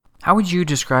How would you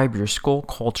describe your school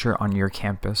culture on your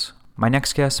campus? My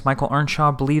next guest, Michael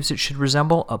Earnshaw, believes it should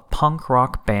resemble a punk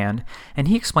rock band, and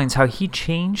he explains how he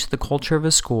changed the culture of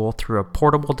his school through a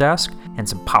portable desk and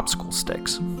some popsicle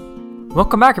sticks.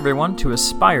 Welcome back, everyone, to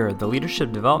Aspire, the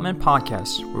Leadership Development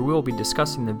Podcast, where we will be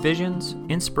discussing the visions,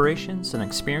 inspirations, and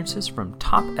experiences from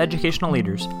top educational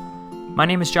leaders. My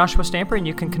name is Joshua Stamper, and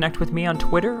you can connect with me on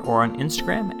Twitter or on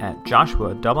Instagram at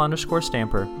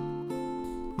Joshua_Stamper.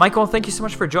 Michael, thank you so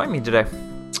much for joining me today.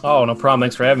 Oh, no problem.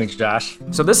 Thanks for having me, Josh.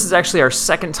 So this is actually our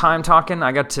second time talking.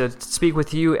 I got to speak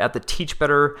with you at the Teach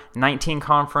Better 19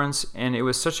 conference, and it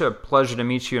was such a pleasure to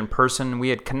meet you in person. We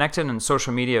had connected on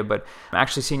social media, but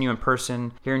actually seeing you in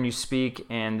person, hearing you speak,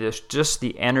 and just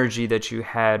the energy that you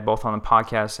had both on the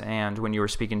podcast and when you were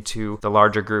speaking to the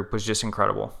larger group was just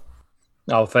incredible.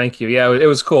 Oh, thank you. Yeah, it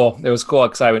was cool. It was cool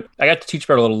because I got to Teach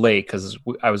Better a little late because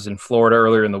I was in Florida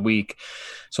earlier in the week.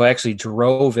 So I actually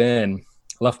drove in,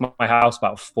 left my house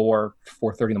about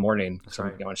 4:30 in the morning. That's so,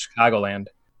 right. in Chicagoland.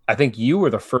 I think you were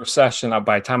the first session.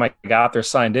 By the time I got there,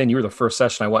 signed in, you were the first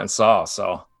session I went and saw.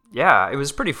 So yeah, it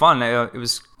was pretty fun. It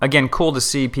was, again, cool to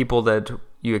see people that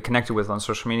you had connected with on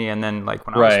social media. And then, like,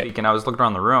 when I was speaking, I was looking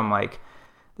around the room, like,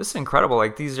 this is incredible.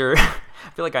 Like, these are, I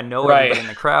feel like I know everybody in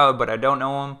the crowd, but I don't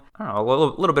know them. I don't know,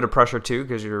 a little bit of pressure too,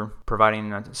 because you're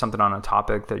providing something on a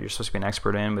topic that you're supposed to be an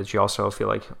expert in, but you also feel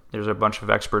like there's a bunch of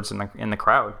experts in the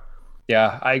crowd.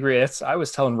 Yeah, I agree. I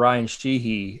was telling Ryan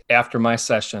Sheehy after my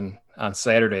session on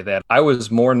Saturday that I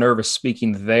was more nervous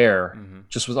speaking there,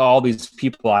 just with all these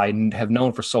people I have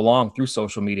known for so long through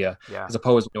social media, as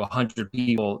opposed to 100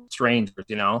 people, strangers,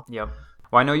 Yep.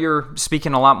 Well, I know you're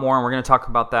speaking a lot more, and we're going to talk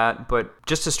about that. But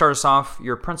just to start us off,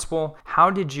 you're a principal. How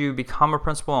did you become a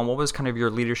principal, and what was kind of your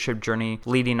leadership journey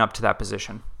leading up to that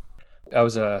position? I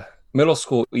was a middle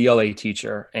school ELA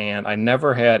teacher, and I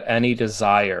never had any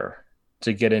desire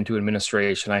to get into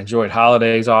administration. I enjoyed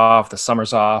holidays off, the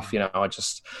summers off.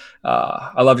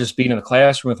 I love just being in the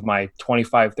classroom with my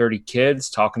 25, 30 kids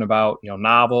talking about,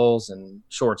 novels and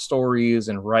short stories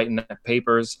and writing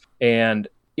papers. And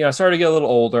I started to get a little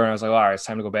older, and I was like, all right, it's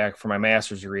time to go back for my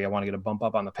master's degree. I want to get a bump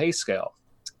up on the pay scale.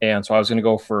 And so I was going to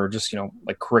go for just,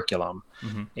 like curriculum.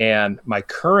 And my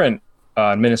current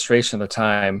administration at the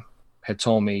time had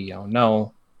told me,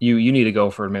 no, you need to go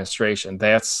for administration.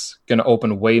 That's going to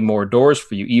open way more doors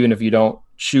for you, even if you don't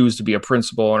choose to be a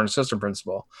principal or an assistant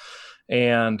principal.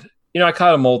 And, I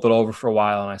kind of molded over for a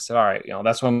while, and I said, all right,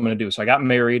 that's what I'm going to do. So I got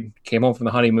married, came home from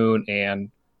the honeymoon,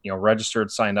 and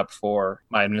registered, signed up for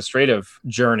my administrative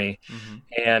journey.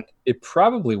 And it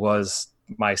probably was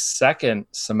my second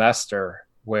semester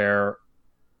where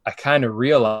I kind of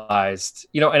realized,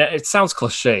 and it sounds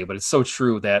cliche, but it's so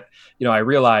true that, I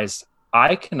realized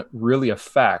I can really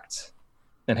affect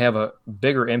and have a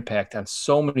bigger impact on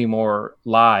so many more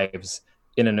lives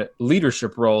in a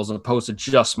leadership role as opposed to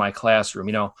just my classroom,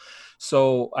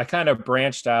 So I kind of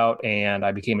branched out and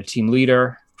I became a team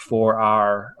leader for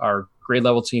our grade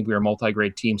level team. We were a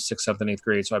multi-grade team, 6th, 7th, and 8th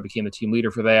grade. So I became the team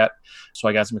leader for that. So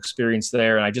I got some experience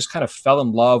there. And I just kind of fell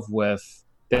in love with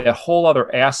that whole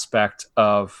other aspect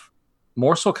of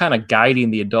more so kind of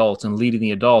guiding the adults and leading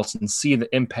the adults and seeing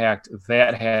the impact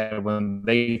that had when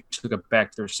they took it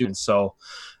back to their students. So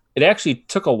it actually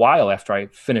took a while after I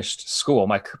finished school.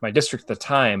 My district at the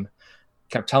time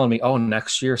kept telling me, oh,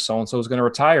 next year so-and-so is going to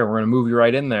retire. We're going to move you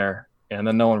right in there. And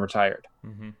then no one retired.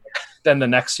 Then the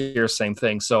next year, same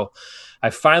thing. So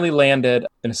I finally landed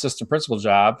an assistant principal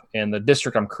job in the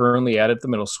district I'm currently at the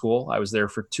middle school. I was there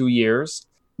for 2 years,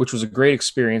 which was a great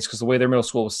experience because the way their middle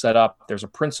school was set up, there's a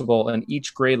principal and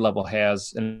each grade level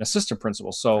has an assistant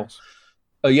principal. So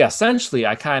essentially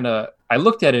I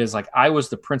looked at it as like I was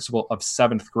the principal of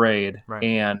 7th grade,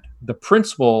 and the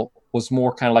principal was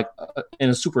more kind of like in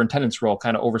a superintendent's role,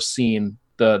 kind of overseeing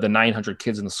the 900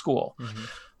 kids in the school.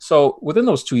 So within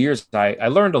those 2 years, I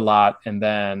learned a lot, and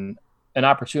then an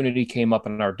opportunity came up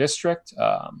in our district.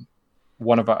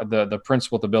 One of the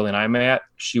principal at the building I'm at,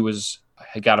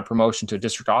 had got a promotion to a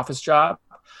district office job,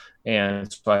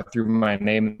 and so I threw my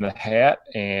name in the hat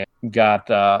and got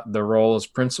the role as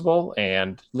principal.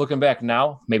 And looking back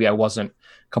now, maybe I wasn't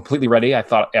completely ready. I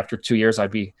thought after 2 years I'd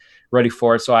be ready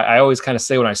for it. So I always kind of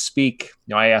say when I speak,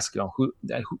 I ask,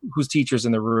 who's teachers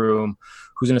in the room,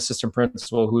 who's an assistant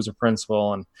principal, who's a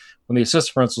principal. And when the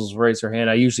assistant principals raise their hand,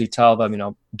 I usually tell them,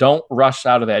 don't rush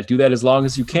out of that. Do that as long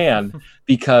as you can,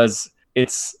 because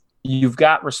you've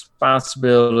got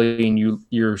responsibility and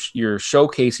you're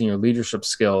showcasing your leadership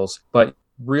skills, but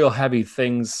real heavy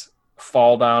things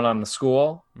fall down on the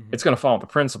school. It's going to fall on the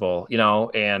principal,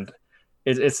 and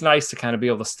it's nice to kind of be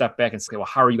able to step back and say, well,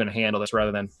 how are you going to handle this,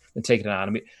 rather than and taking it on.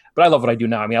 I mean, but I love what I do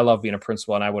now. I mean, I love being a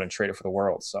principal, and I wouldn't trade it for the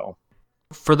world. So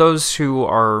For those who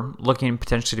are looking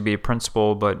potentially to be a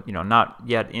principal, but not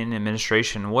yet in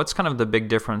administration, what's kind of the big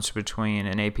difference between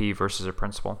an AP versus a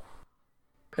principal?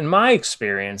 in my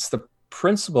experience, the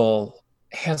principal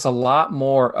has a lot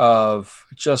more of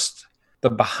just the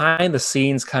behind the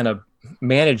scenes kind of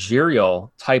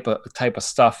managerial type of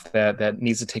stuff that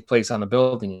needs to take place on the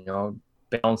building,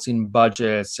 balancing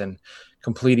budgets and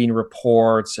completing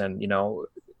reports and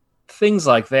things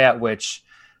like that, which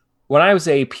when I was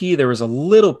AP there was a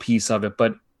little piece of it,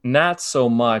 but not so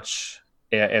much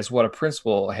as what a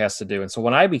principal has to do. And so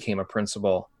when I became a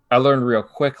principal, I learned real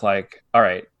quick, like, all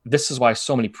right, this is why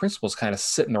so many principals kind of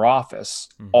sit in their office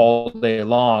all day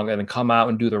long and then come out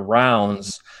and do the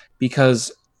rounds,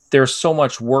 because there's so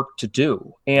much work to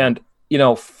do. And,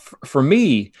 for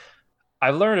me,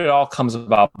 I learned it all comes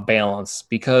about balance,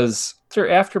 because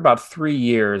after about 3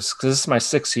 years, because this is my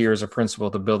 6 year as a principal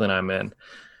at the building I'm in,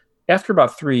 after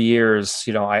about 3 years,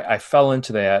 I fell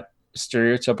into that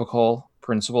stereotypical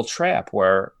principal trap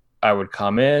where I would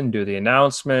come in, do the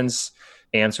announcements,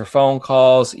 answer phone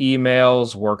calls,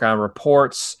 emails, work on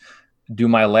reports, do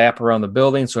my lap around the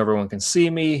building so everyone can see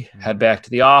me, head back to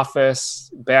the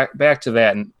office, back to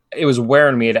that. And it was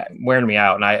wearing me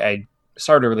out. And I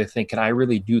started to really think, can I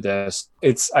really do this?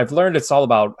 I've learned it's all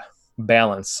about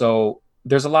balance. So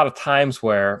there's a lot of times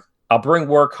where I'll bring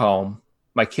work home.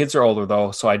 My kids are older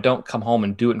though, so I don't come home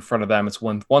and do it in front of them. It's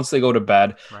once they go to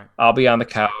bed, right, I'll be on the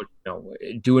couch,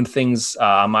 doing things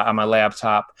on my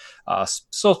laptop,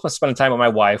 still spending time with my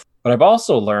wife. But I've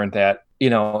also learned that,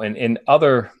 in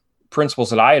other principals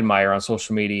that I admire on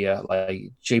social media,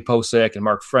 like Jay Posick and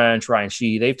Mark French, Ryan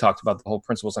Shee, they've talked about the whole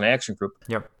Principals in Action group.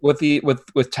 Yep.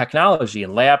 With technology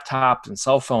and laptops and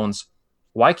cell phones,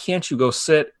 why can't you go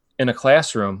sit in a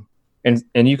classroom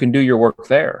and you can do your work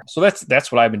there? So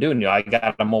that's what I've been doing. I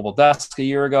got a mobile desk a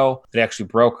year ago. It actually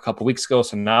broke a couple of weeks ago.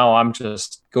 So now I'm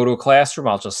just go to a classroom.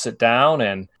 I'll just sit down,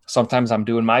 and sometimes I'm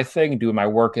doing my thing, doing my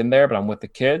work in there, but I'm with the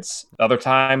kids. Other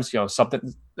times,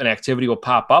 an activity will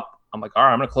pop up. I'm like, all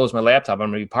right, I'm going to close my laptop. I'm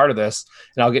going to be part of this,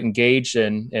 and I'll get engaged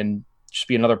and just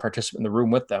be another participant in the room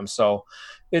with them. So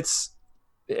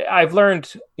I've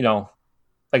learned, like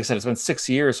I said, it's been 6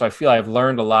 years. So I feel I've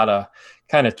learned a lot of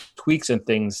kind of tweaks and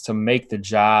things to make the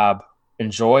job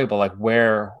enjoyable, like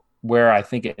where I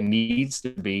think it needs to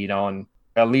be, and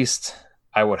at least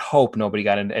I would hope nobody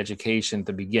got into education at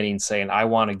the beginning saying, I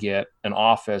want to get an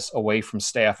office away from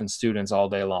staff and students all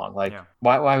day long. Like,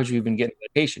 why would you even get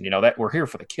education? That we're here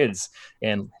for the kids,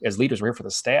 and as leaders, we're here for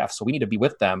the staff. So we need to be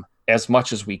with them as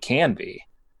much as we can be.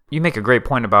 You make a great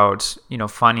point about,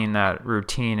 finding that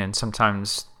routine, and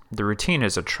sometimes the routine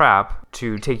is a trap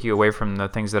to take you away from the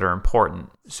things that are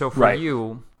important. So for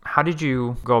you, how did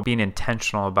you go being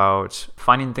intentional about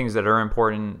finding things that are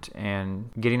important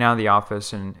and getting out of the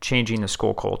office and changing the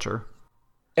school culture?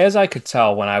 As I could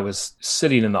tell when I was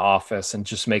sitting in the office and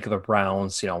just making the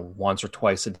rounds, once or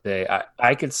twice a day,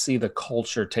 I could see the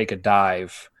culture take a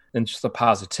dive and just the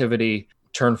positivity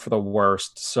turn for the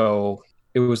worst. So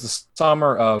it was the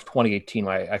summer of 2018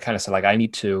 when I kind of said, like, I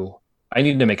need to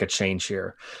make a change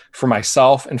here for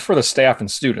myself and for the staff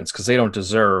and students, because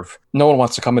no one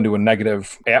wants to come into a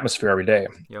negative atmosphere every day.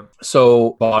 Yep.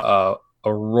 So bought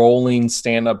a rolling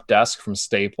stand-up desk from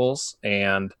Staples,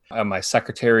 and my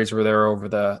secretaries were there over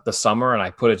the summer, and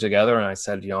I put it together, and I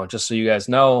said, just so you guys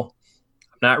know,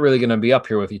 I'm not really going to be up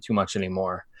here with you too much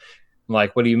anymore. I'm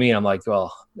like, what do you mean? I'm like,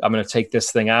 well, I'm going to take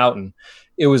this thing out. And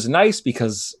it was nice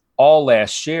because all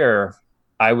last year,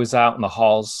 I was out in the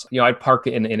halls, I'd park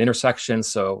it in intersections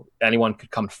so anyone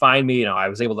could come find me.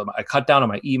 I cut down on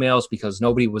my emails because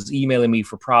nobody was emailing me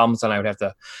for problems, and I would have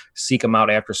to seek them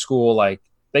out after school. Like,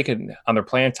 they could, on their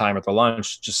plan time at their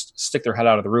lunch, just stick their head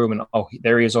out of the room and, oh,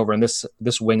 there he is over in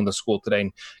this wing of the school today,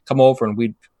 and come over and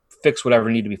we'd fix whatever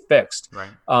needed to be fixed.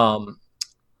 Right.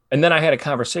 And then I had a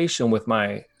conversation with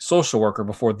my social worker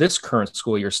before this current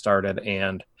school year started.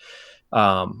 And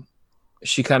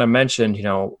she kind of mentioned,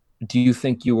 do you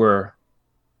think you were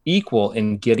equal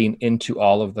in getting into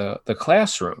all of the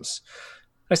classrooms?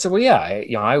 I said, well, yeah,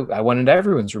 I went into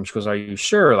everyone's room. She goes, are you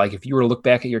sure? Like, if you were to look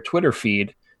back at your Twitter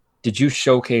feed, did you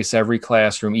showcase every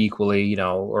classroom equally,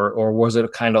 or was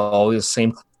it kind of all the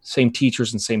same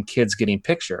teachers and same kids getting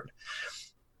pictured?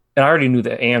 And I already knew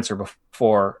the answer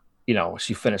before,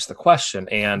 she finished the question.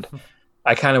 And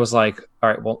I kind of was like, all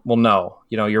right, well, no,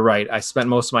 you're right. I spent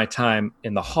most of my time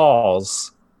in the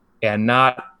halls and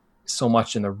not so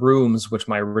much in the rooms, which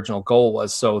my original goal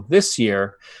was. So this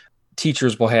year,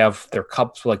 teachers will have their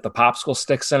cups with like the popsicle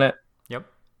sticks in it. Yep.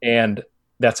 And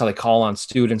that's how they call on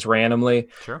students randomly.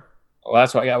 Sure. Well,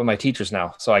 that's what I got with my teachers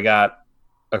now. So I got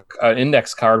an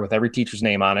index card with every teacher's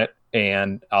name on it,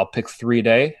 and I'll pick 3 a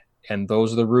day, and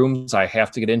those are the rooms I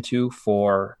have to get into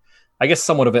for, I guess,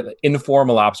 somewhat of an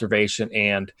informal observation.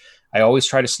 And I always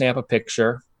try to snap a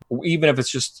picture, even if it's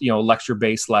just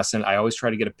lecture-based lesson. I always try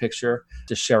to get a picture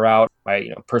to share out my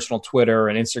personal Twitter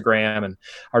and Instagram, and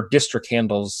our district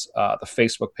handles the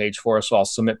Facebook page for us, so I'll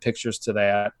submit pictures to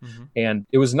that. Mm-hmm. And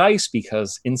it was nice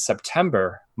because in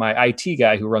September, my IT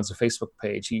guy who runs the Facebook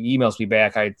page, he emails me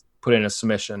back. I put in a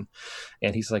submission,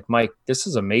 and he's like, Mike, this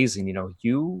is amazing.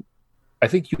 I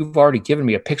think you've already given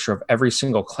me a picture of every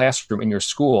single classroom in your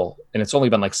school, and it's only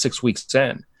been like 6 weeks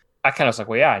in. I kind of was like,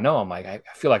 well, yeah, I know. I'm like, I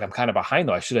feel like I'm kind of behind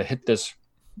though. I should have hit this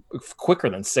quicker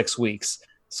than 6 weeks.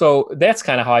 So that's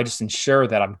kind of how I just ensure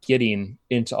that I'm getting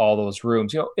into all those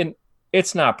rooms, and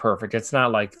it's not perfect. It's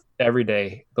not like every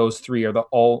day those three are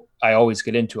all I always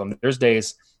get into them. There's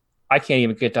days I can't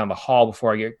even get down the hall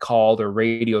before I get called or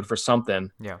radioed for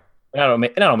something. Yeah. And I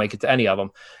don't make it to any of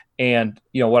them. And,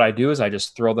 what I do is I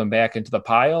just throw them back into the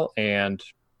pile, and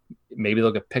maybe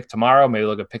they'll get picked tomorrow. Maybe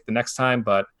they'll get picked the next time.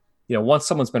 But, once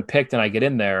someone's been picked and I get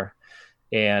in there,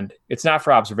 and it's not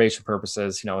for observation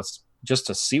purposes, it's just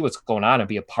to see what's going on and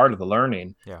be a part of the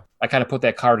learning. Yeah. I kind of put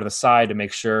that card to the side to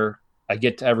make sure I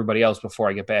get to everybody else before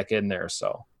I get back in there.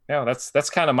 So, that's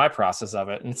kind of my process of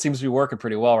it. And it seems to be working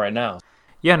pretty well right now.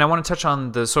 Yeah, and I want to touch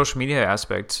on the social media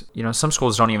aspect. Some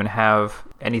schools don't even have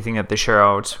anything that they share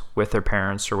out with their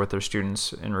parents or with their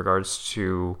students in regards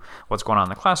to what's going on in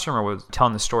the classroom or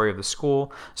telling the story of the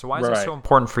school. So why is it so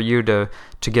important for you to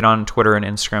get on Twitter and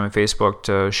Instagram and Facebook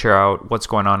to share out what's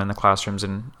going on in the classrooms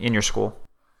and in your school?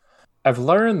 I've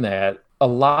learned that a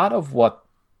lot of what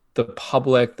the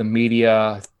public, the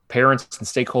media, parents and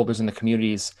stakeholders in the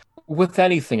communities, with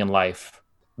anything in life,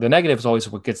 the negative is always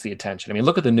what gets the attention. I mean,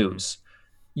 look at the news.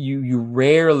 You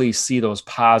rarely see those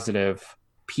positive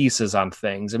pieces on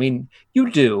things. I mean,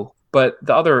 you do, but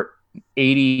the other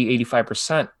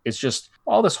 85% is just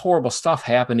all this horrible stuff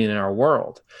happening in our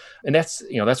world. And that's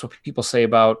what people say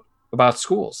about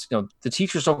schools. The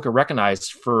teachers don't get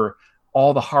recognized for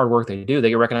all the hard work they do. They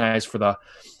get recognized for the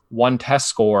one test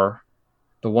score,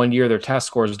 the 1 year their test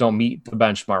scores don't meet the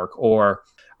benchmark, or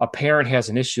a parent has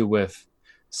an issue with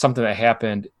something that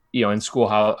happened in school,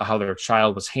 how their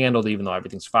child was handled, even though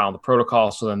everything's following the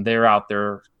protocol. So then they're out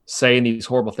there saying these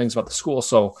horrible things about the school.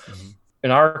 So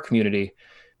in our community,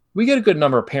 we get a good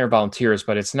number of parent volunteers,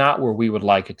 but it's not where we would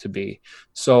like it to be.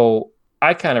 So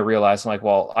I kind of realized, I'm like,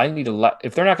 well, I need to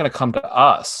if they're not going to come to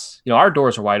us, our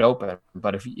doors are wide open,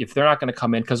 but if they're not going to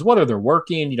come in, because whether they're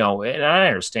working, and I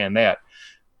understand that,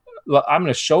 I'm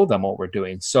going to show them what we're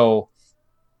doing. So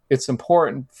it's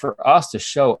important for us to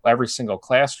show every single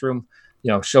classroom,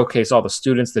 showcase all the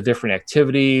students, the different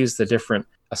activities, the different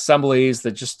assemblies,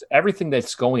 just everything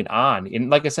that's going on. And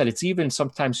like I said, it's even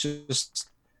sometimes just,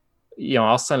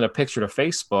 I'll send a picture to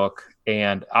Facebook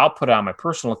and I'll put it on my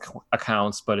personal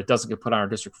accounts, but it doesn't get put on our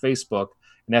district Facebook.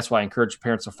 And that's why I encourage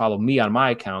parents to follow me on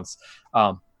my accounts,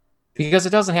 because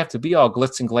it doesn't have to be all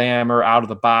glitz and glamour, out of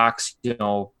the box,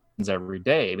 every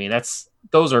day. I mean,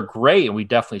 those are great, and we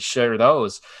definitely share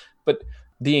those. But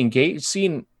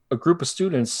seeing a group of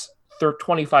students,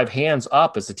 25 hands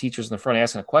up as the teacher's in the front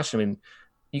asking a question, I mean,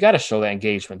 you got to show that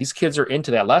engagement. These kids are into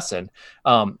that lesson.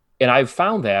 And I've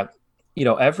found that,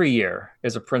 every year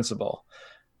as a principal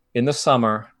in the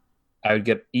summer, I would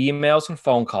get emails and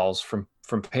phone calls from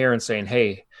parents saying,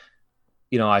 hey,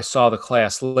 I saw the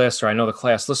class list, or I know the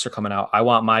class lists are coming out. I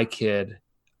want my kid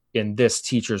in this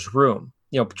teacher's room,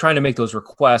 trying to make those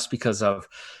requests because of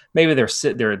maybe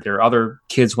their other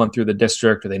kids went through the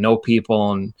district, or they know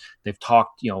people and they've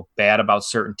talked, bad about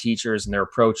certain teachers and their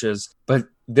approaches. But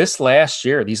these last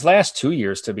 2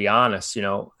 years, to be honest,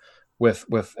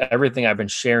 with everything I've been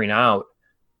sharing out,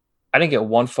 I didn't get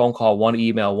one phone call, one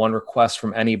email, one request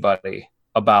from anybody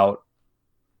about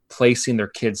placing their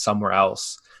kids somewhere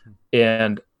else.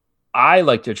 And I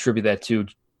like to attribute that to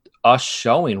us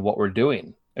showing what we're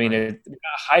doing. I mean, it's not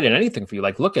hiding anything for you.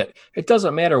 Like, it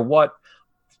doesn't matter what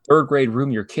third grade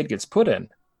room your kid gets put in.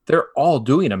 They're all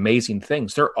doing amazing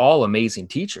things. They're all amazing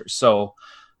teachers. So,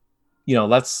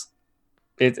 it's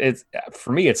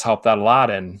for me, it's helped out a lot.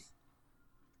 And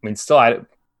I mean, still, I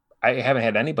haven't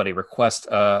had anybody request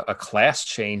a class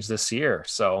change this year.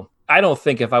 So I don't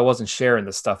think if I wasn't sharing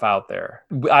this stuff out there,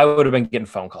 I would have been getting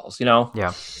phone calls, Yeah.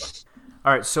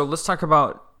 All right. So let's talk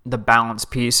about the balance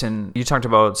piece. And you talked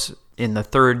about in the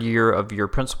third year of your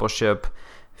principalship,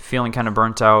 feeling kind of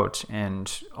burnt out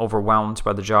and overwhelmed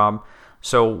by the job.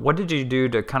 So what did you do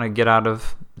to kind of get out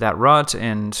of that rut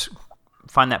and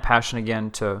find that passion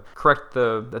again to correct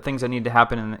the things that need to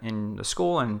happen in the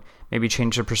school and maybe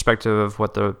change the perspective of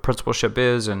what the principalship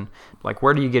is? And like,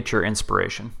 where do you get your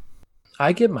inspiration?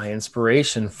 I get my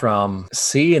inspiration from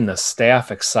seeing the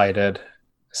staff excited,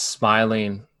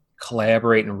 smiling,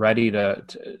 collaborating, ready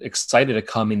excited to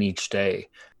come in each day.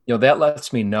 That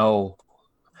lets me know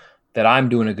that I'm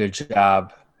doing a good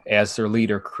job as their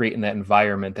leader, creating that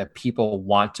environment that people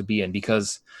want to be in.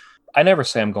 Because I never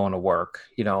say I'm going to work.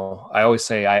 I always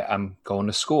say I'm going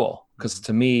to school, because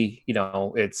to me,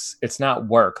 it's not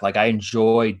work. Like, I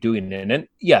enjoy doing it. And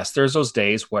yes, there's those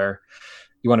days where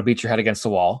you want to beat your head against the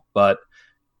wall, but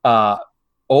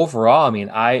overall, I mean,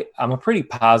 I'm a pretty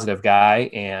positive guy,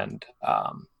 and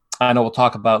I know we'll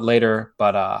talk about later,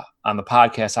 but on the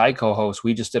podcast I co-host,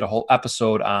 we just did a whole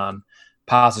episode on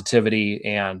positivity,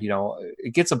 and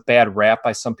it gets a bad rap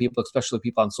by some people, especially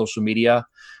people on social media,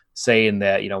 saying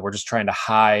that we're just trying to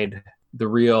hide the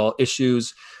real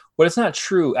issues. But it's not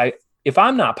true. If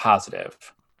I'm not positive,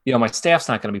 my staff's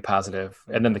not going to be positive,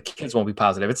 and then the kids won't be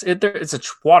positive. It's a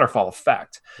waterfall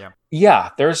effect. Yeah.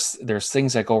 There's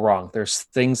things that go wrong. There's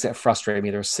things that frustrate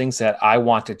me. There's things that I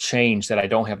want to change that I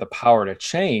don't have the power to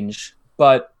change,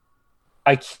 but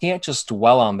I can't just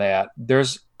dwell on that.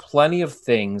 There's plenty of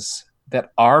things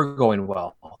that are going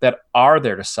well, that are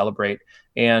there to celebrate,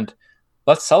 and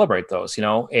let's celebrate those,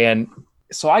 And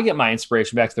so I get my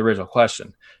inspiration, back to the original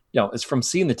question, it's from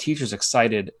seeing the teachers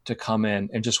excited to come in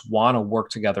and just want to work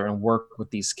together and work with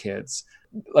these kids.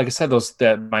 Like I said,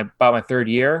 about my third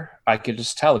year, I could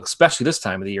just tell, especially this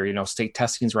time of the year, state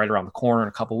testing's right around the corner in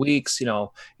a couple of weeks.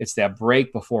 It's that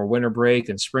break before winter break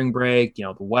and spring break.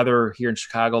 The weather here in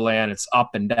Chicagoland, it's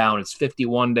up and down. It's 50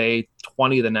 one day,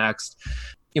 20 the next.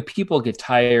 People get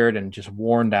tired and just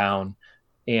worn down,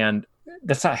 and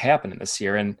that's not happening this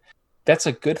year. And that's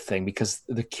a good thing, because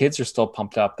the kids are still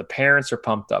pumped up. The parents are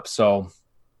pumped up. So,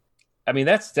 I mean,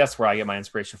 that's where I get my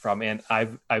inspiration from. And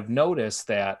I've noticed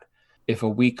that if a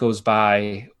week goes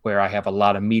by where I have a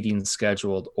lot of meetings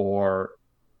scheduled, or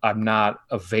I'm not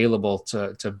available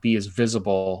to be as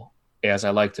visible as I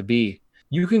like to be,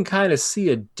 you can kind of see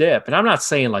a dip. And I'm not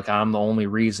saying like I'm the only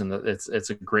reason that it's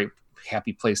a great,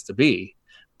 happy place to be.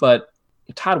 But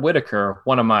Todd Whitaker,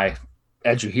 one of my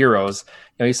edu heroes,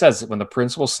 he says when the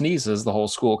principal sneezes, the whole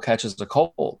school catches a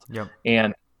cold. Yep.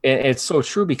 And it's so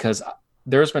true, because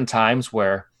there's been times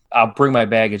where I'll bring my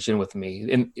baggage in with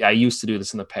me. And I used to do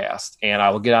this in the past, and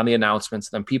I will get on the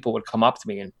announcements, and then people would come up to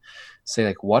me and say,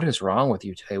 like, what is wrong with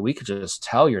you today? We could just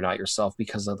tell you're not yourself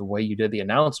because of the way you did the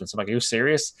announcements. I'm like, are you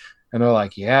serious? And they're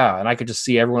like, yeah. And I could just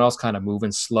see everyone else kind of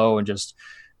moving slow and just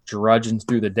drudging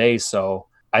through the day. So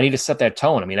I need to set that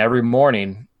tone. I mean, every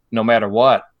morning, no matter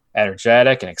what,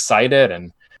 energetic and excited,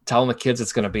 and telling the kids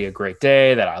it's going to be a great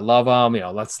day, that I love them.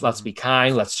 Let's be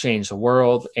kind. Let's change the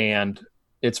world. And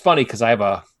it's funny, because I have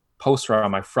a poster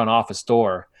on my front office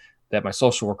door that my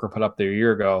social worker put up there a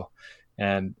year ago,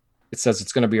 and it says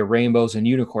it's going to be a rainbows and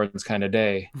unicorns kind of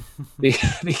day,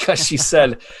 because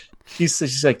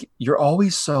she's like, you're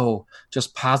always so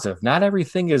just positive. Not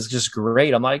everything is just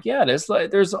great. I'm like, yeah, it is.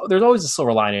 Like, there's always a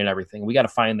silver lining in everything. We got to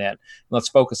find that. Let's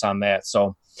focus on that.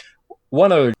 So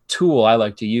one other tool I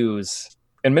like to use,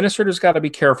 administrators got to be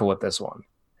careful with this one,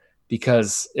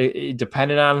 because it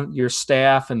depending on your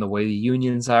staff and the way the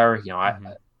unions are,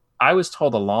 I was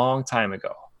told a long time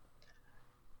ago,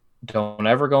 don't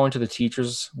ever go into the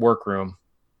teacher's workroom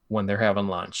when they're having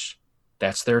lunch.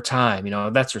 That's their time.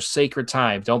 That's their sacred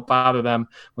time. Don't bother them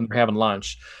when they're having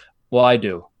lunch. Well, I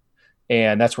do.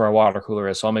 And that's where our water cooler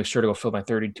is. So I'll make sure to go fill my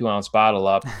 32-ounce bottle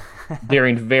up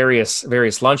during various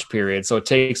lunch periods. So it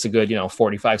takes a good,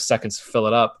 45 seconds to fill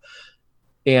it up.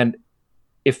 And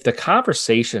if the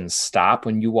conversations stop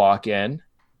when you walk in,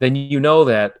 then you know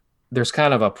that there's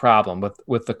kind of a problem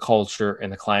with the culture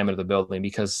and the climate of the building,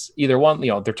 because either one,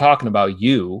 they're talking about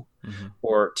you,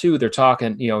 or two, they're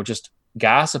talking, just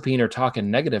gossiping or talking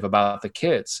negative about the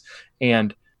kids.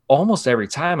 And almost every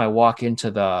time I walk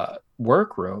into the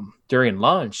workroom during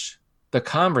lunch, the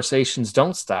conversations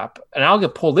don't stop, and I'll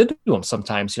get pulled into them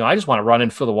sometimes. I just want to run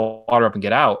and fill the water up and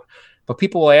get out. But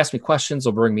people will ask me questions,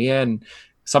 they'll bring me in.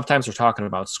 Sometimes they're talking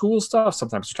about school stuff.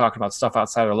 Sometimes they're talking about stuff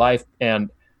outside their life. And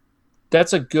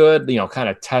that's a good, kind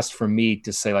of test for me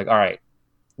to say, like, all right,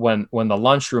 when the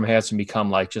lunchroom hasn't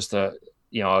become like just a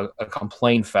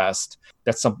complaint fest,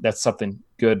 that's something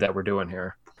good that we're doing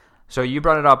here. So you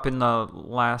brought it up in the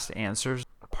last answers,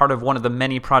 part of one of the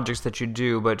many projects that you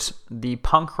do, but the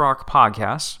Punk Rock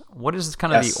Podcast, what is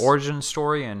kind of the origin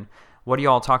story, and what do you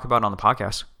all talk about on the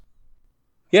podcast?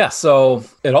 Yeah, so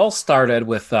it all started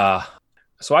with,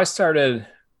 so I started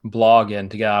blogging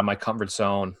to get out of my comfort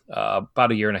zone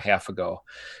about a year and a half ago.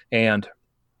 And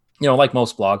like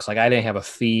most blogs, like I didn't have a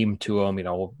theme to them.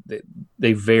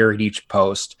 They varied each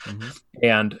post. Mm-hmm.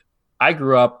 And I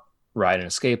grew up riding a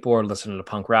skateboard, listening to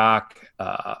punk rock,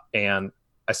 and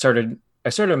I started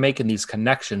making these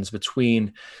connections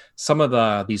between some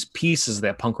of these pieces of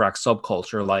that punk rock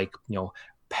subculture, like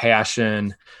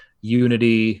passion,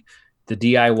 unity, the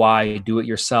DIY, do it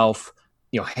yourself,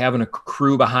 having a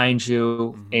crew behind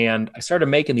you. Mm-hmm. And I started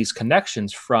making these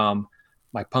connections from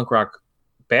my punk rock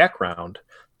background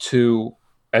to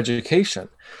education.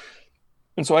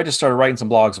 And so I just started writing some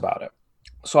blogs about it.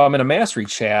 So I'm in a mastery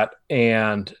chat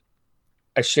and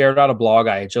I shared out a blog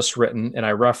I had just written, and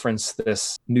I referenced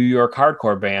this New York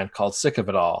hardcore band called Sick of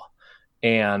It All.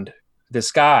 And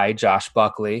this guy, Josh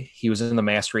Buckley, he was in the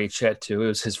mastery chat too. It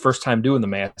was his first time doing the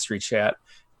mastery chat.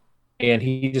 And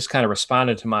he just kind of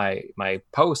responded to my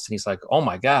post, and he's like, "Oh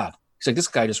my God." He's like, "This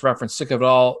guy just referenced Sick of It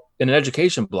All in an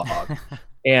education blog."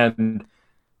 And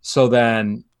so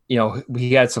then,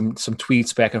 we had some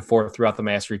tweets back and forth throughout the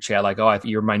mastery chat, like, "Oh,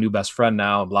 you're my new best friend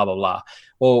now," and blah, blah, blah.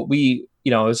 Well, it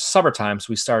was summertime,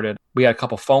 so we had a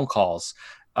couple phone calls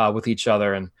with each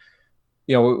other, and,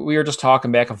 we were just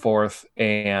talking back and forth,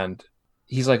 and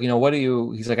he's like,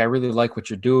 he's like, "I really like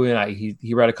what you're doing."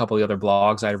 He read a couple of the other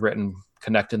blogs I'd written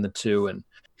connecting the two, and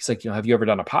he's like, "Have you ever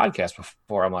done a podcast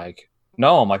before?" I'm like,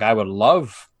 "No." I'm like,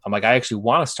 I actually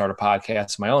want to start a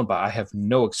podcast of my own, but I have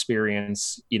no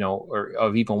experience, or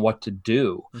of even what to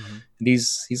do. Mm-hmm. And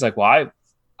he's like, "Well,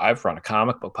 I've run a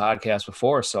comic book podcast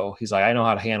before." So he's like, "I know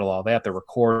how to handle all that, the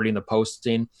recording, the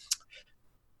posting."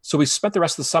 So we spent the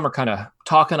rest of the summer kind of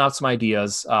talking out some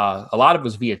ideas. A lot of it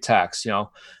was via text.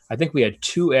 I think we had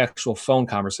 2 actual phone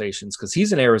conversations because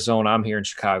he's in Arizona, I'm here in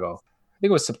Chicago. I think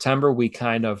it was September. We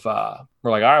kind of were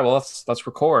like, "All right, well, let's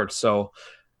record." So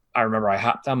I remember I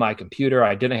hopped on my computer.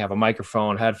 I didn't have a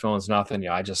microphone, headphones, nothing.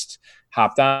 I just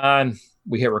hopped on.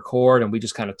 We hit record, and we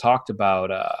just kind of talked about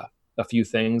a few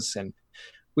things. And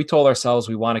we told ourselves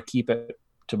we want to keep it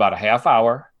to about a half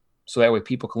hour, so that way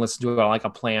people can listen to it on like a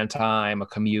planned time, a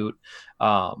commute.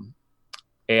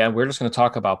 And we're just going to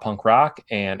talk about punk rock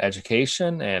and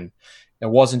education. And it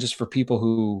wasn't just for people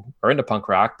who are into punk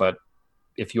rock, but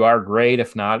if you are, great.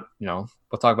 If not, we'll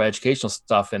talk about educational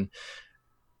stuff. And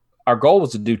our goal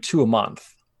was to do 2 a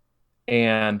month.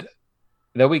 And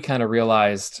then we kind of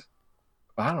realized,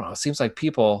 I don't know, it seems like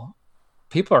people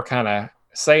are kind of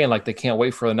saying like they can't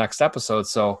wait for the next episode.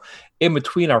 So in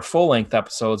between our full length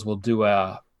episodes, we'll do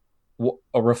a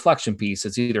reflection piece.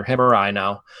 It's either him or I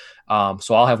now.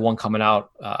 So I'll have one coming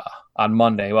out on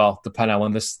Monday. Well, depending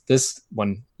on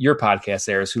when your podcast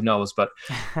airs, who knows? But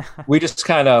we just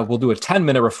we'll do a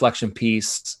 10-minute reflection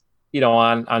piece,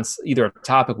 on either a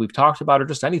topic we've talked about or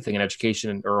just anything in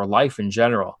education or life in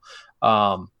general.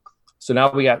 So now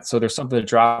there's something that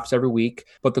drops every week.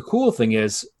 But the cool thing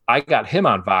is I got him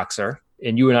on Voxer,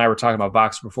 and you and I were talking about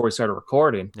Voxer before we started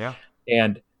recording. Yeah.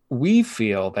 And we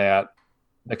feel that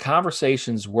the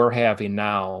conversations we're having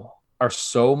now are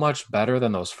so much better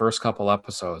than those first couple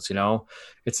episodes.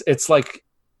 It's like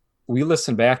we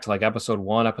listen back to like episode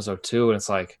 1, episode 2, and it's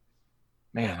like,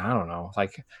 man, I don't know.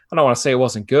 Like, I don't want to say it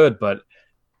wasn't good, but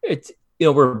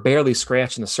we're barely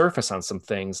scratching the surface on some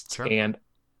things. Sure. And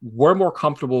we're more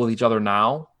comfortable with each other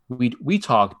now. We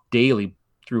talk daily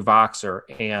through Voxer,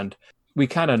 and we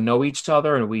kind of know each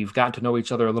other, and we've gotten to know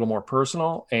each other a little more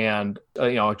personal, and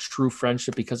a true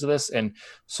friendship because of this. And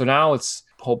so now it's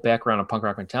whole background of punk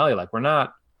rock mentality. Like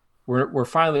we're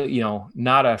finally,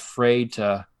 not afraid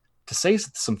to say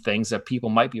some things that people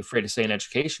might be afraid to say in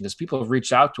education, because people have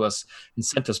reached out to us and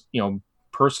sent us,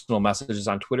 personal messages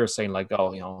on Twitter saying like,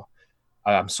 "Oh,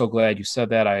 I'm so glad you said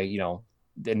that.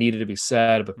 It needed to be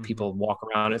said," but people walk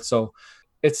around it. So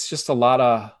it's just a lot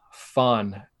of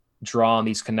fun drawing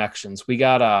these connections. We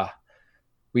got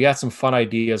some fun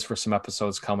ideas for some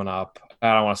episodes coming up.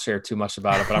 I don't want to share too much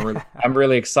about it, but I'm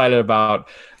really excited about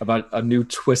a new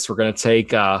twist we're going to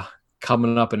take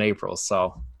coming up in April.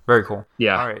 So very cool.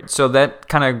 Yeah. All right. So that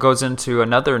kind of goes into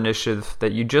another initiative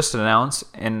that you just announced,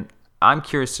 and I'm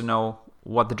curious to know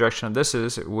what the direction of this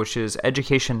is, which is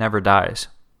Education Never Dies.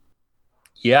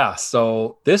 Yeah,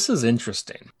 so this is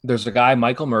interesting. There's a guy,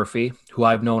 Michael Murphy, who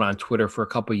I've known on Twitter for a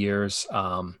couple of years.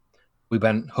 We've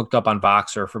been hooked up on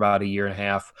Voxer for about a year and a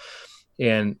half.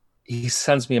 And he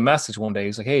sends me a message one day.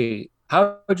 He's like, "Hey,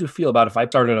 how would you feel about if I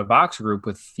started a Voxer group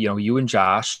with, you and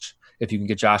Josh, if you can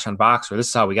get Josh on Voxer?" This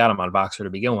is how we got him on Voxer to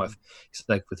begin with. He's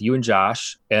like, "With you and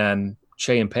Josh and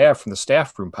Che and Pav from the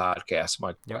Staff Room podcast." I'm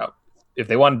like, "Wow, if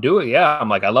they want to do it, yeah." I'm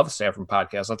like, "I love the Staff Room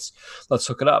podcast. Let's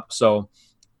hook it up." So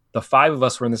the 5 of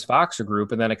us were in this Voxer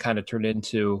group, and then it kind of turned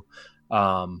into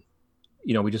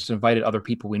we just invited other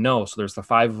people we know. So there's the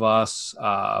five of us.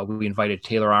 We invited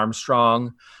Taylor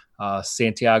Armstrong,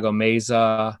 Santiago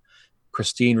Meza,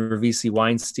 Christine Ravisi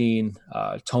Weinstein,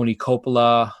 Tony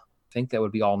Coppola. I think that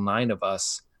would be all nine of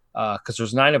us, because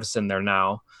there's nine of us in there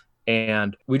now.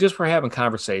 And we just were having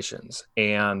conversations.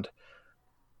 And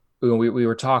we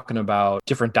were talking about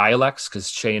different dialects, because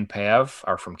Shay and Pav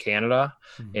are from Canada.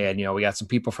 Mm-hmm. And, we got some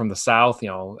people from the South,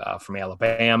 from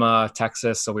Alabama,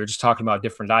 Texas. So we were just talking about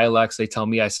different dialects. They tell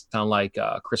me I sound like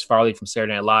Chris Farley from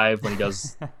Saturday Night Live when he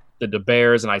does the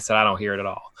Bears. And I said, I don't hear it at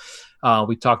all.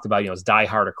 We talked about, is Die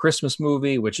Hard a Christmas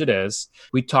movie, which it is.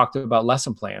 We talked about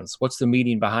lesson plans. What's the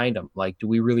meaning behind them? Like, do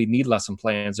we really need lesson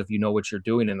plans if you know what you're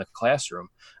doing in the classroom?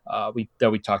 We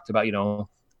talked about,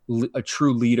 a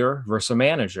true leader versus a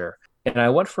manager. And I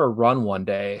went for a run one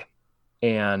day,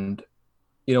 and,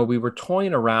 we were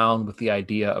toying around with the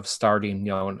idea of starting,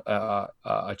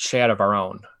 a chat of our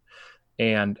own.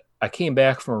 And I came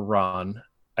back from a run.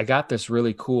 I got this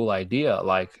really cool idea.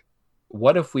 Like,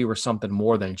 what if we were something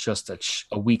more than just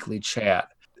a weekly chat?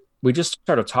 We just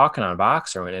started talking on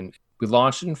Voxer, and we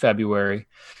launched it in February.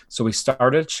 So we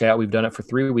started a chat. We've done it for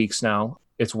 3 weeks now.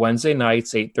 It's Wednesday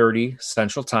nights, 8:30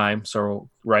 Central Time. So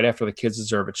right after the Kids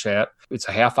Deserve a Chat. It's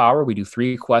a half hour. We do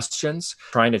 3 questions,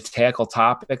 trying to tackle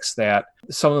topics that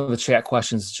some of the chat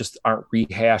questions just aren't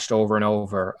rehashed over and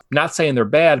over. Not saying they're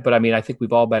bad, but I think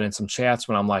we've all been in some chats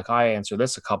when I'm like, I answered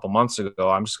this a couple months ago.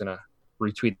 I'm just going to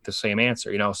retweet the same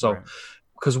answer, So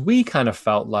because we kind of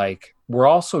felt like we're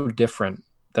all so different,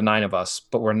 the 9 of us,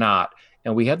 but we're not.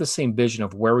 And we had the same vision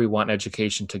of where we want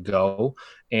education to go.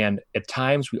 And at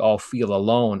times we all feel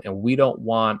alone, and we don't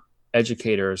want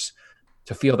educators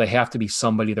to feel they have to be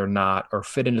somebody they're not, or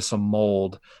fit into some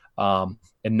mold, and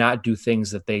not do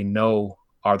things that they know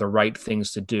are the right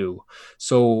things to do.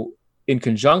 So in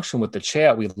conjunction with the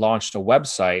chat, we launched a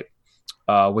website,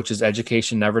 which is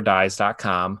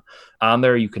educationneverddies.com. On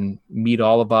there, you can meet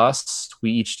all of us.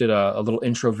 We each did a little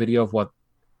intro video of what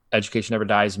Education Never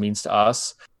Dies means to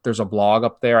us. There's a blog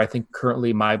up there. I think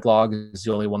currently my blog is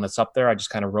the only one that's up there. I just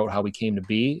kind of wrote how we came to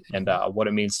be and what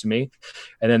it means to me.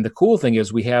 And then the cool thing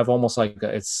is we have almost like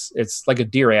it's like a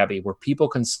Dear Abby, where people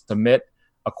can submit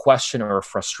a question or a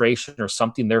frustration or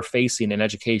something they're facing in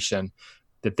education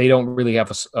that they don't really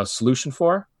have a solution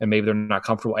for, and maybe they're not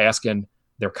comfortable asking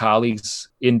their colleagues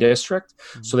in district.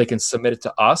 Mm-hmm. So they can submit it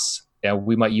to us, and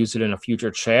we might use it in a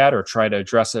future chat or try to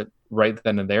address it right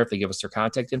then and there if they give us their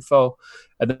contact info.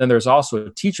 And then there's also a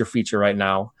teacher feature right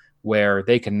now where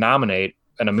they can nominate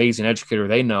an amazing educator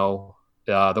they know,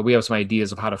 that we have some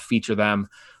ideas of how to feature them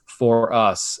for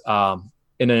us. And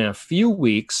in a few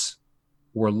weeks,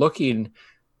 we're looking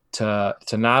to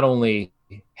not only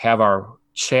have our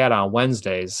chat on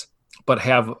Wednesdays, but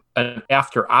have an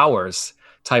after hours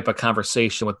type of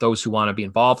conversation with those who want to be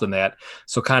involved in that.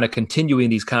 So kind of continuing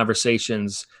these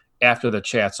conversations after the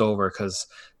chat's over, because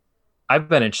I've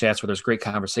been in chats where there's great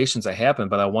conversations that happen,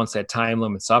 but once that time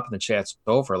limit's up and the chat's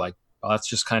over, like, well, that's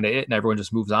just kind of it, and everyone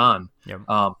just moves on. Yep.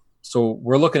 So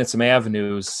we're looking at some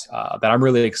avenues that I'm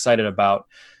really excited about,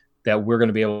 that we're going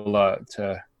to be able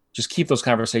to just keep those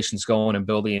conversations going and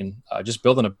building a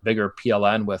bigger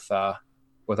PLN with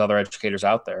other educators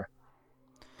out there.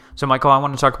 So, Michael, I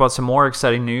want to talk about some more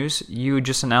exciting news. You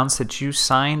just announced that you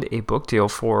signed a book deal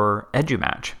for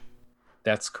EduMatch.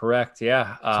 That's correct,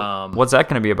 yeah. So what's that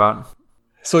going to be about?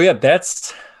 So, yeah,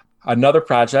 that's another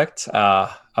project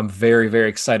I'm very, very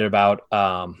excited about.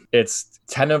 It's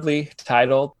tentatively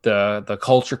titled the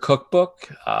Culture Cookbook,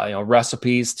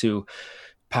 recipes to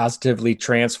positively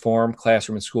transform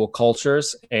classroom and school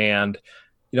cultures. And,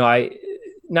 I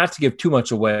not to give too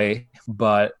much away,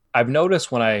 but I've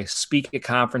noticed when I speak at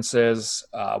conferences,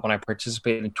 when I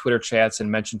participate in Twitter chats and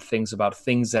mention things about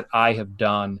things that I have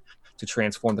done to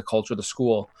transform the culture of the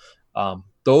school,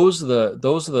 those are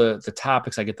the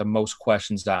topics I get the most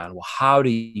questions on. Well, how do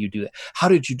you do that? How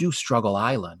did you do Struggle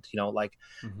Island?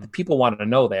 People want to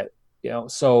know that.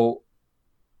 So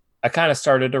I kind of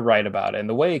started to write about it. And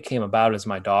the way it came about is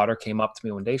my daughter came up to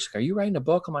me one day. She's like, "Are you writing a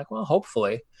book?" I'm like, "Well,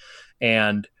 hopefully."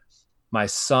 And my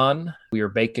son, we were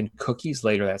baking cookies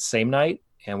later that same night,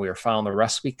 and we were following the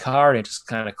recipe card, and it just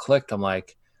kind of clicked. I'm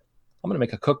like, I'm going to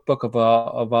make a cookbook of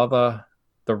all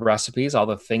the recipes, all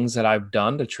the things that I've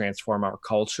done to transform our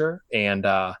culture. And,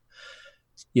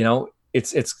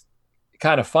 it's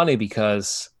kind of funny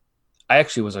because I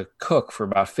actually was a cook for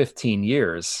about 15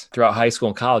 years throughout high school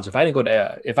and college. If I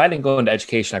didn't go into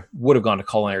education, I would have gone to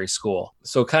culinary school.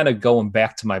 So kind of going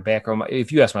back to my background,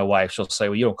 if you ask my wife, she'll say,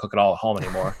 "Well, you don't cook at all at home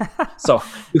anymore." So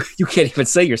you can't even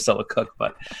say you're still a cook,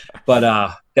 but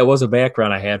that was a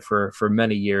background I had for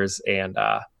many years. And,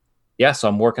 so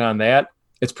I'm working on that.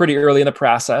 it's pretty early in the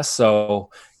process.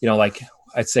 So, like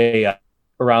I'd say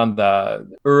around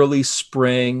the early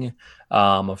spring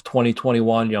of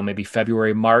 2021, maybe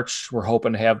February, March, we're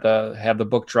hoping to have the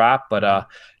book drop. But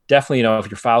definitely, if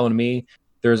you're following me,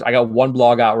 I got one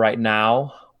blog out right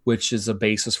now, which is a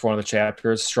basis for one of the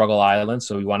chapters, Struggle Island.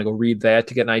 So you want to go read that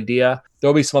to get an idea.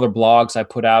 There'll be some other blogs I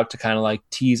put out to kind of like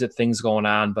tease at things going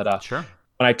on. But sure.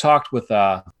 When I talked with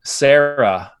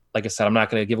Sarah, like I said, I'm not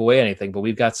going to give away anything, but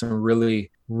we've got some really,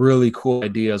 really cool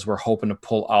ideas we're hoping to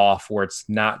pull off where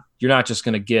you're not just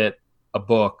going to get a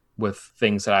book with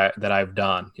things that I've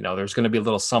done. There's going to be a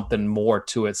little something more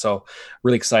to it. So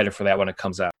really excited for that when it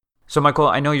comes out. So Michael,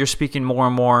 I know you're speaking more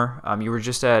and more. You were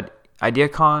just at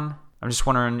IdeaCon. I'm just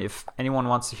wondering if anyone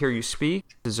wants to hear you speak.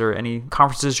 Is there any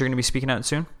conferences you're going to be speaking at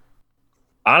soon?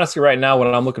 Honestly, right now,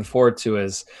 what I'm looking forward to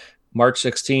is March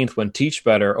 16th when Teach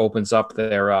Better opens up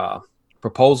their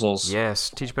proposals.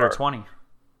 Yes, Teach Better 20.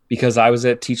 Because I was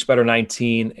at Teach Better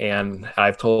 19, and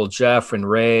I've told Jeff and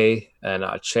Ray and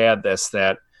Chad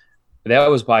that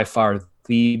was by far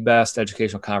the best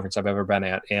educational conference I've ever been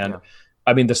at. And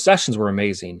I mean, the sessions were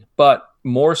amazing, but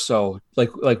more so,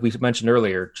 like we mentioned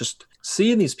earlier, just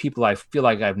seeing these people I feel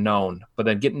like I've known, but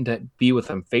then getting to be with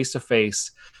them face to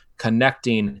face,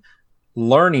 connecting,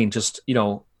 learning, just,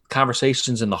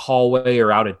 conversations in the hallway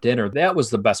or out at dinner. That was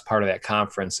the best part of that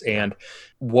conference. And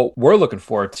what we're looking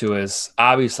forward to is,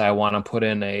 obviously, I want to put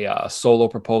in a solo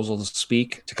proposal to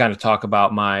speak, to kind of talk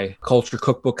about my culture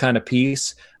cookbook kind of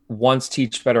piece. Once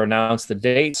Teach Better announced the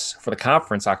dates for the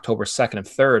conference, October 2nd and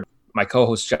 3rd, my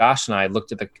co-host Josh and I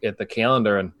looked at the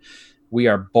calendar, and we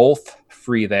are both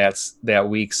free that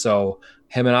week. So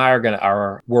him and I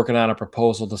are working on a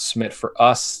proposal to submit for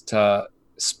us to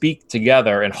speak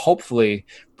together and hopefully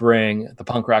bring the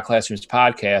Punk Rock Classrooms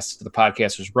podcast to the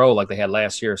Podcasters Row like they had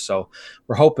last year. So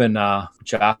we're hoping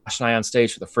Josh and I on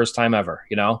stage for the first time ever,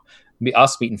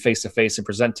 us meeting face to face and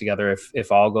present together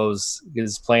if all goes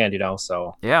as planned,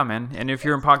 So yeah, man. And if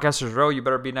you're in Podcasters Row, you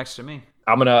better be next to me.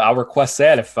 I'll request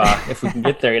that if we can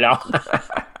get there,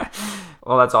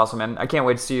 Well, that's awesome, man. I can't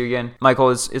wait to see you again.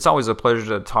 Michael, it's always a pleasure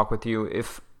to talk with you.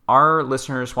 If our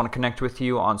listeners want to connect with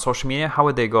you on social media, how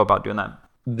would they go about doing that?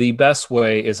 The best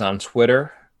way is on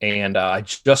Twitter, and I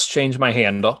just changed my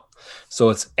handle. So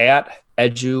it's at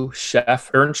EduChef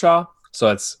Earnshaw. So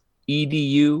it's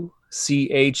EduChefEarnshaw.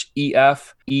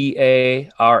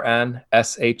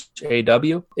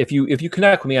 If you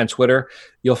connect with me on Twitter,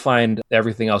 you'll find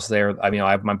everything else there. I mean,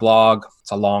 I have my blog.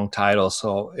 It's a long title,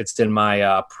 so it's in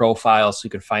my profile, so you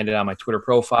can find it on my Twitter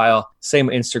profile. Same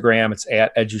Instagram. It's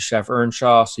at EduChef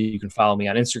Earnshaw, so you can follow me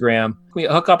on Instagram.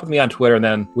 Hook up with me on Twitter, and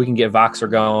then we can get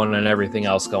Voxer going and everything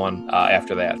else going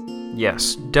after that.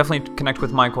 Yes, definitely connect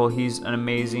with Michael. He's an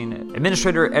amazing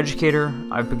administrator, educator.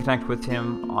 I've been connected with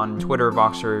him on Twitter,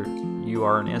 Voxer. You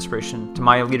are an inspiration to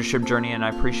my leadership journey, and I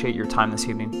appreciate your time this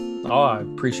evening. Oh, I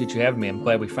appreciate you having me. I'm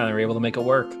glad we finally were able to make it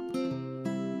work.